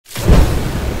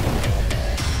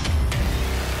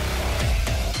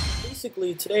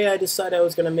basically today I decided I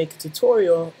was going to make a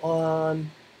tutorial on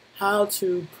how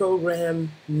to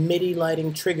program MIDI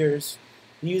lighting triggers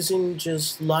using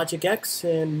just Logic X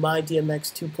and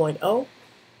MYDMX 2.0.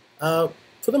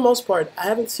 For the most part, I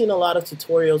haven't seen a lot of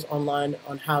tutorials online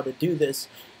on how to do this,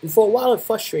 and for a while it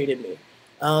frustrated me.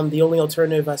 The only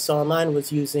alternative I saw online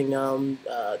was using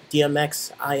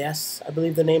DMX IS, I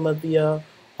believe the name of the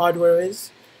hardware is.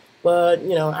 But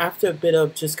after a bit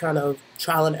of just kind of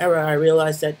trial and error, I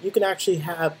realized that you can actually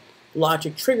have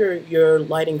Logic trigger your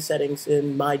lighting settings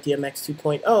in MyDMX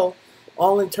 2.0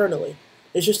 all internally.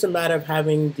 It's just a matter of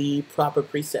having the proper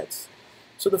presets.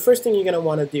 So the first thing you're going to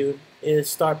want to do is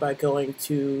start by going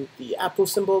to the Apple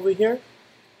symbol over here.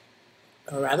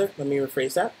 Or rather, let me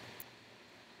rephrase that.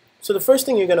 So the first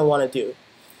thing you're going to want to do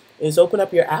is open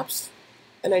up your apps,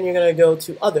 and then you're going to go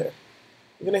to Other.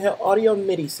 You're going to hit Audio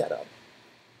MIDI Setup.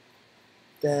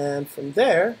 Then from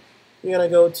there, you're going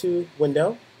to go to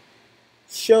Window,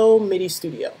 Show MIDI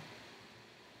Studio.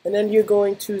 And then you're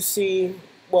going to see,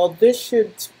 well, this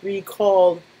should be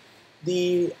called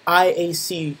the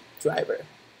IAC driver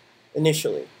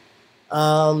initially.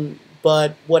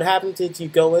 But what happens is you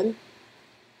go in,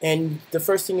 and the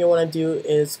first thing you want to do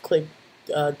is click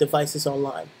Devices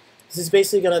Online. This is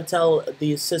basically going to tell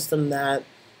the system that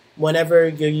whenever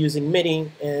you're using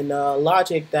MIDI in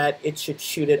Logic, that it should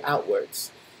shoot it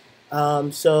outwards.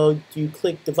 So you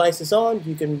click Devices On,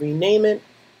 you can rename it,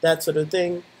 that sort of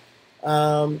thing.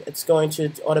 It's going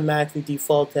to automatically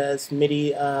default as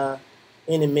MIDI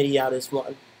in and MIDI out as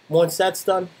one. Once that's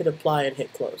done, hit Apply and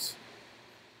hit Close.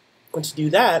 Once you do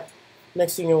that,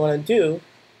 next thing you want to do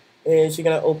is you're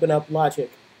going to open up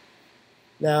Logic.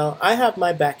 Now, I have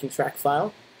my backing track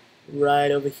file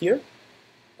right over here.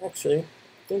 Actually,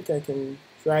 I think I can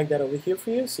drag that over here for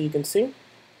you so you can see.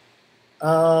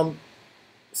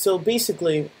 So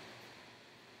basically,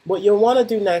 what you'll want to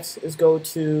do next is go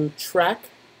to Track,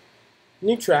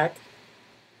 New Track.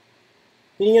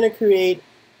 Then you're going to create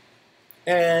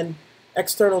an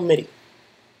external MIDI.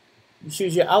 You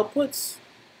choose your outputs.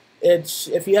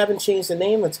 If you haven't changed the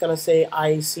name, it's going to say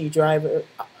IAC driver.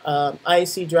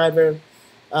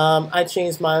 I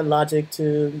changed my Logic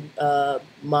to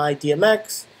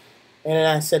MyDMX, and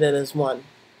I set it as 1.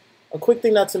 A quick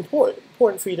thing that's important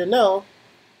for you to know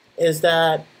is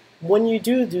that when you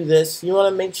do this, you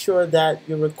want to make sure that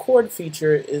your record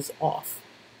feature is off.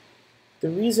 The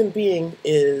reason being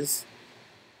is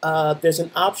there's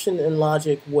an option in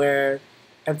Logic where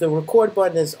if the record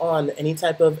button is on, any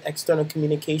type of external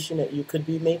communication that you could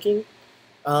be making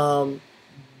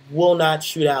will not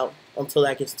shoot out until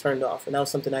that gets turned off, and that was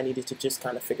something I needed to just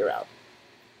kind of figure out.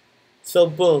 So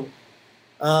boom,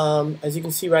 as you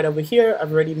can see right over here,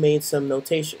 I've already made some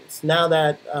notations. Now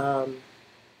that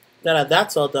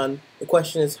that's all done, the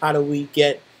question is, how do we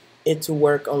get it to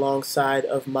work alongside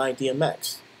of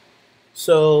MyDMX?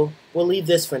 So we'll leave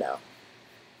this for now.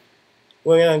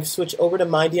 We're going to switch over to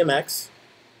MyDMX.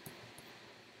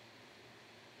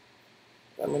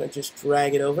 I'm going to just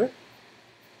drag it over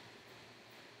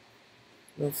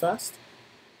real fast.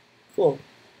 Cool.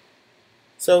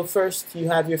 So first, you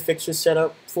have your fixture set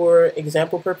up. For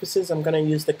example purposes, I'm going to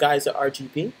use the Geyser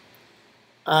RGB.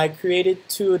 I created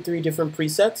 2 or 3 different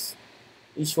presets.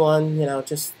 Each one,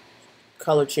 just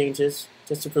color changes,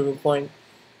 just to prove a point.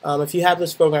 If you have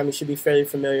this program, you should be fairly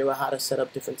familiar with how to set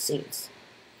up different scenes.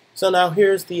 So now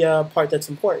here's the part that's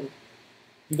important.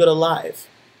 You go to Live,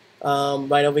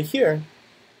 right over here.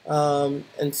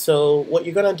 And so what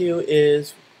you're going to do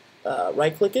is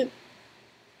right-click it,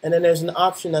 and then there's an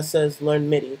option that says Learn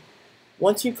MIDI.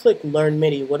 Once you click Learn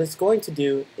MIDI, what it's going to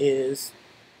do is,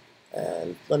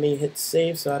 and let me hit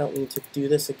Save so I don't need to do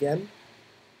this again.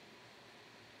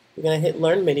 You're going to hit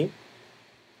Learn MIDI,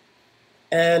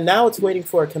 and now it's waiting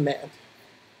for a command.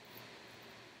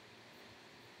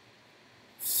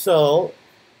 So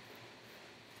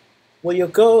what you'll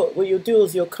do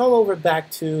is you'll come over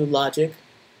back to Logic,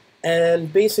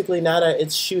 and basically now that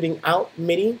it's shooting out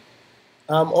MIDI,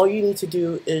 all you need to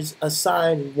do is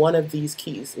assign one of these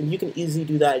keys, and you can easily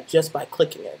do that just by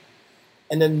clicking it.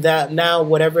 And then now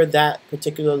whatever that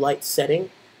particular light setting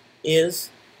is,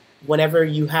 whenever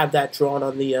you have that drawn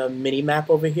on the MIDI map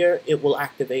over here, it will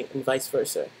activate, and vice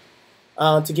versa.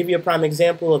 To give you a prime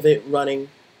example of it running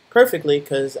perfectly,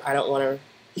 because I don't want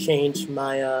to change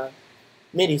my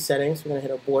MIDI settings, we're going to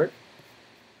hit Abort.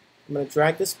 I'm going to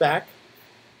drag this back,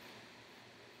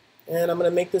 and I'm going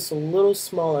to make this a little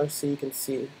smaller so you can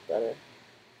see better.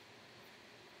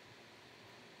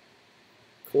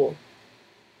 Cool.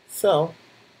 So,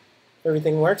 if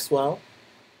everything works well,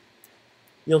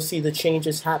 you'll see the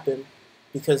changes happen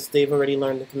because they've already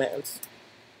learned the commands.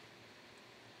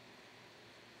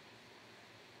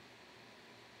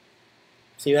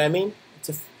 See what I mean? It's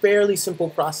a fairly simple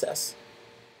process.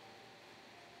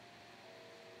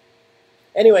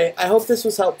 Anyway, I hope this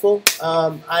was helpful.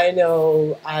 I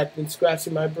know I've been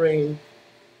scratching my brain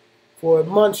for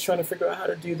months trying to figure out how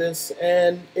to do this,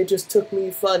 and it just took me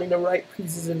finding the right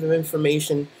pieces of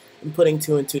information and putting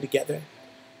two and two together.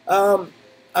 Um,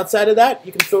 Outside of that,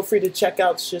 you can feel free to check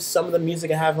out just some of the music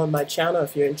I have on my channel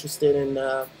if you're interested in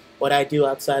what I do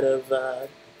outside of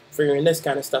figuring this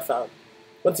kind of stuff out.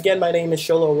 Once again, my name is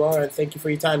Sholo Aurora, and thank you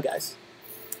for your time, guys.